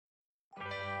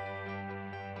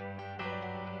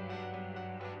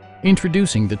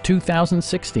Introducing the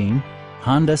 2016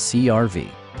 Honda CR-V.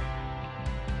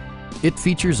 It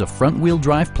features a front-wheel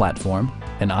drive platform,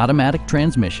 an automatic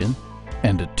transmission,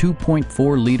 and a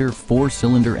 2.4-liter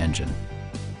four-cylinder engine.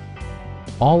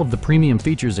 All of the premium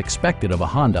features expected of a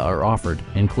Honda are offered,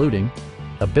 including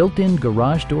a built-in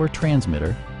garage door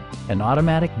transmitter, an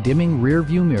automatic dimming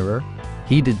rear-view mirror,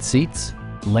 heated seats,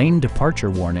 lane departure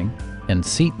warning, and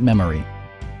seat memory.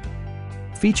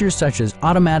 Features such as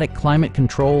automatic climate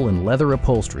control and leather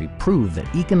upholstery prove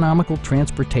that economical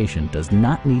transportation does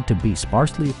not need to be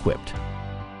sparsely equipped.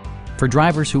 For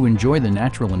drivers who enjoy the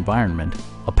natural environment,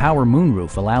 a power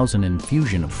moonroof allows an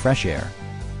infusion of fresh air.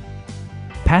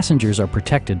 Passengers are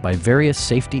protected by various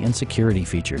safety and security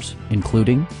features,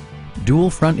 including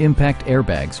dual front impact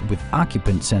airbags with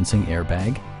occupant sensing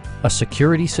airbag, a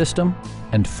security system,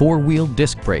 and four-wheel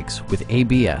disc brakes with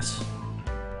ABS.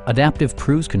 Adaptive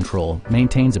Cruise Control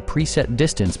maintains a preset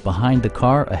distance behind the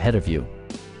car ahead of you,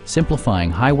 simplifying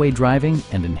highway driving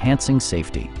and enhancing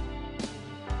safety.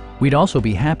 We'd also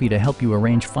be happy to help you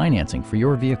arrange financing for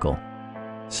your vehicle.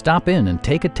 Stop in and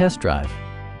take a test drive.